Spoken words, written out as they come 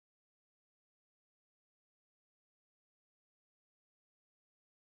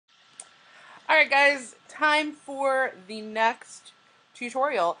Alright guys, time for the next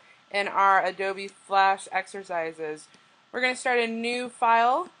tutorial in our Adobe Flash exercises. We're going to start a new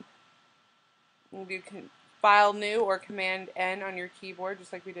file. We'll do File New or Command N on your keyboard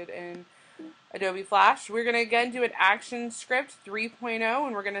just like we did in Adobe Flash. We're going to again do an ActionScript 3.0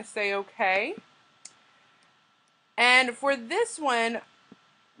 and we're going to say OK. And for this one,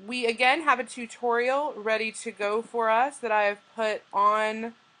 we again have a tutorial ready to go for us that I have put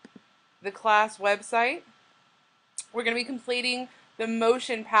on the class website. We're going to be completing the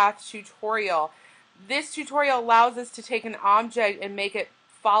motion path tutorial. This tutorial allows us to take an object and make it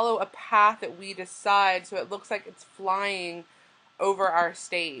follow a path that we decide so it looks like it's flying over our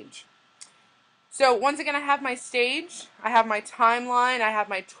stage. So once again, I have my stage, I have my timeline, I have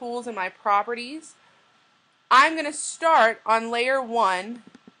my tools and my properties. I'm going to start on layer 1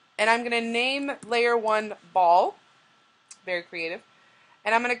 and I'm going to name layer 1 ball. Very creative.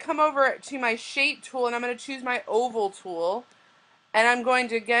 And I'm going to come over to my shape tool and I'm going to choose my oval tool. And I'm going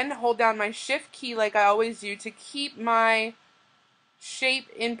to again hold down my shift key like I always do to keep my shape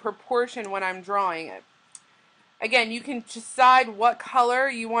in proportion when I'm drawing it. Again, you can decide what color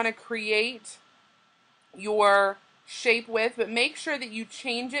you want to create your shape with, but make sure that you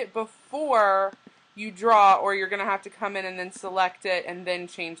change it before you draw or you're going to have to come in and then select it and then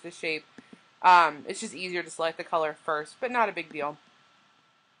change the shape. It's just easier to select the color first, but not a big deal.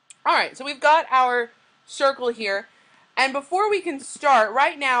 Alright, so we've got our circle here, and before we can start,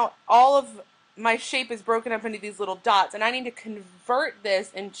 right now all of my shape is broken up into these little dots, and I need to convert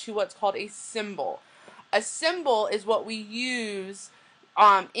this into what's called a symbol. A symbol is what we use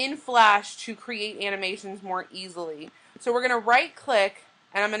in Flash to create animations more easily. So we're going to right click,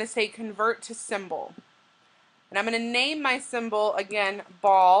 and I'm going to say convert to symbol. And I'm going to name my symbol, again,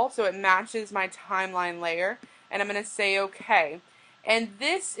 ball, so it matches my timeline layer, and I'm going to say OK. And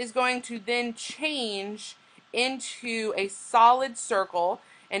this is going to then change into a solid circle,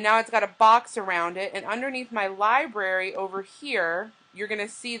 and now it's got a box around it, and underneath my library over here you're going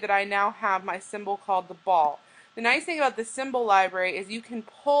to see that I now have my symbol called the ball. The nice thing about the symbol library is you can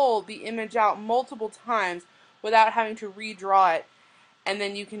pull the image out multiple times without having to redraw it, and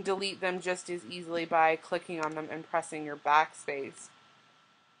then you can delete them just as easily by clicking on them and pressing your backspace.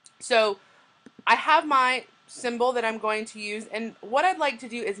 So I have my symbol that I'm going to use, and what I'd like to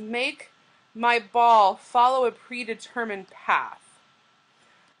do is make my ball follow a predetermined path.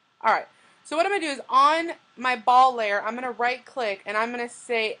 Alright, so what I'm going to do is on my ball layer, I'm going to right click and I'm going to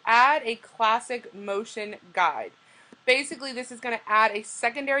say add a classic motion guide. Basically, this is going to add a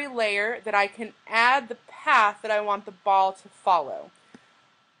secondary layer that I can add the path that I want the ball to follow.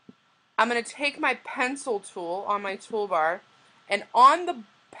 I'm going to take my pencil tool on my toolbar, and on the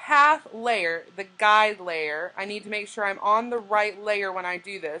path layer, the guide layer, I need to make sure I'm on the right layer when I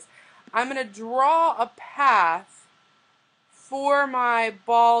do this. I'm going to draw a path for my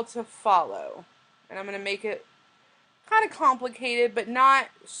ball to follow. And I'm going to make it kind of complicated, but not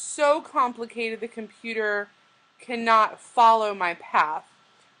so complicated the computer cannot follow my path.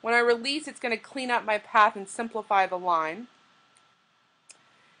 When I release, it's going to clean up my path and simplify the line.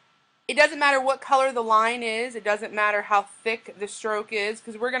 It doesn't matter what color the line is, it doesn't matter how thick the stroke is,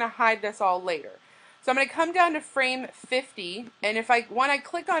 because we're going to hide this all later. So I'm going to come down to frame 50, and when I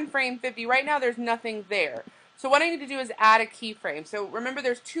click on frame 50, right now there's nothing there. So what I need to do is add a keyframe. So remember,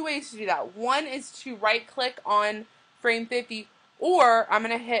 there's two ways to do that. One is to right click on frame 50, or I'm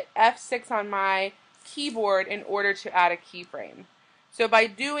going to hit F6 on my keyboard in order to add a keyframe. So by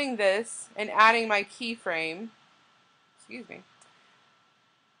doing this and adding my keyframe,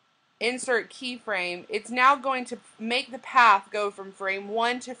 insert keyframe, it's now going to make the path go from frame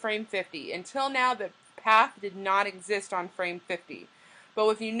 1 to frame 50. Until now, the path did not exist on frame 50. But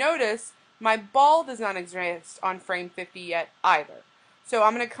if you notice, my ball does not exist on frame 50 yet either. So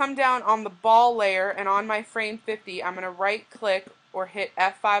I'm going to come down on the ball layer, and on my frame 50, I'm going to right click or hit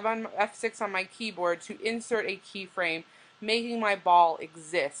F6 on my keyboard to insert a keyframe, making my ball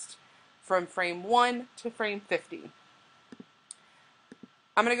exist from frame 1 to frame 50.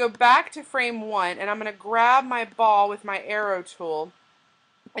 I'm going to go back to frame 1, and I'm going to grab my ball with my arrow tool,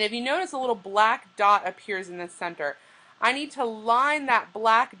 and if you notice, a little black dot appears in the center. I need to line that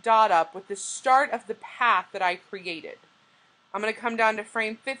black dot up with the start of the path that I created. I'm going to come down to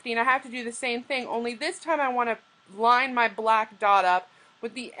frame 50, and I have to do the same thing, only this time I want to line my black dot up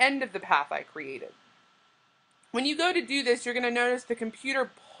with the end of the path I created. When you go to do this, you're going to notice the computer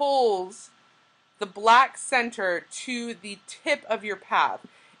pulls the black center to the tip of your path.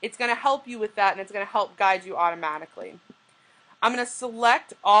 It's going to help you with that, and it's going to help guide you automatically. I'm going to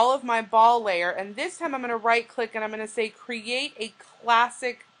select all of my ball layer, and this time I'm going to right click and I'm going to say create a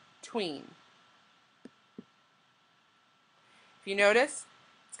classic tween. If you notice,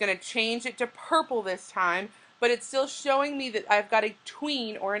 it's going to change it to purple this time, but it's still showing me that I've got a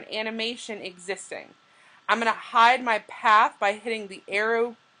tween or an animation existing. I'm going to hide my path by hitting the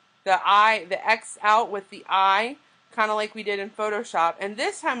arrow, the X out with the eye, kind of like we did in Photoshop. And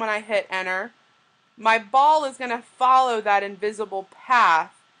this time when I hit enter, my ball is going to follow that invisible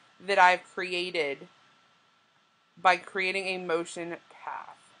path that I've created by creating a motion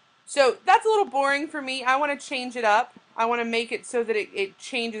path. So that's a little boring for me. I want to change it up. I want to make it so that it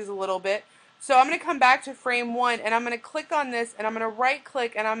changes a little bit. So I'm going to come back to frame 1 and I'm going to click on this and I'm going to right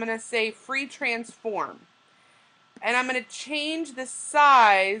click and I'm going to say free transform. And I'm going to change the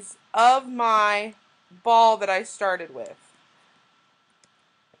size of my ball that I started with.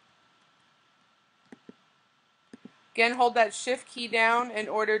 Again, hold that shift key down in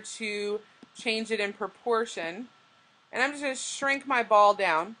order to change it in proportion. And I'm just going to shrink my ball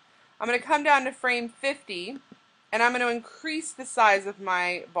down. I'm going to come down to frame 50 and I'm going to increase the size of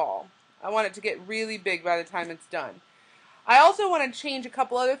my ball. I want it to get really big by the time it's done. I also want to change a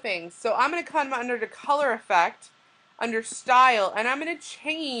couple other things. So I'm going to come under the color effect, under style, and I'm going to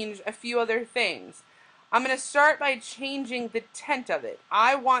change a few other things. I'm going to start by changing the tint of it.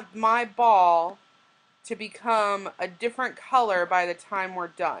 I want my ball to become a different color by the time we're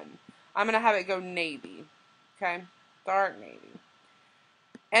done. I'm going to have it go navy. Okay? Dark navy.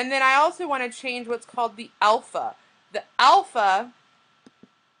 And then I also want to change what's called the alpha. The alpha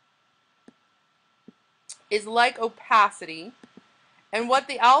is like opacity, and what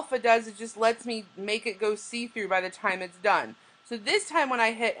the alpha does is just lets me make it go see-through by the time it's done. So this time when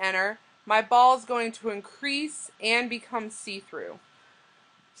I hit enter, my ball is going to increase and become see-through.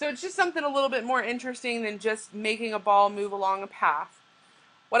 So it's just something a little bit more interesting than just making a ball move along a path.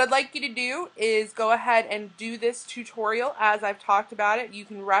 What I'd like you to do is go ahead and do this tutorial as I've talked about it. You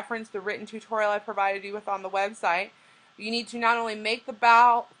can reference the written tutorial I provided you with on the website. You need to not only make the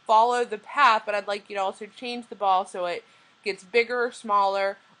ball follow the path, but I'd like you to also change the ball so it gets bigger or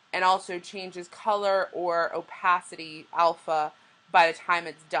smaller and also changes color or opacity alpha by the time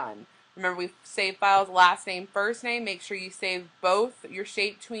it's done. Remember, we save files last name, first name. Make sure you save both your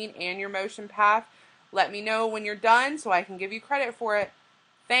shape tween and your motion path. Let me know when you're done so I can give you credit for it.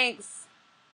 Thanks.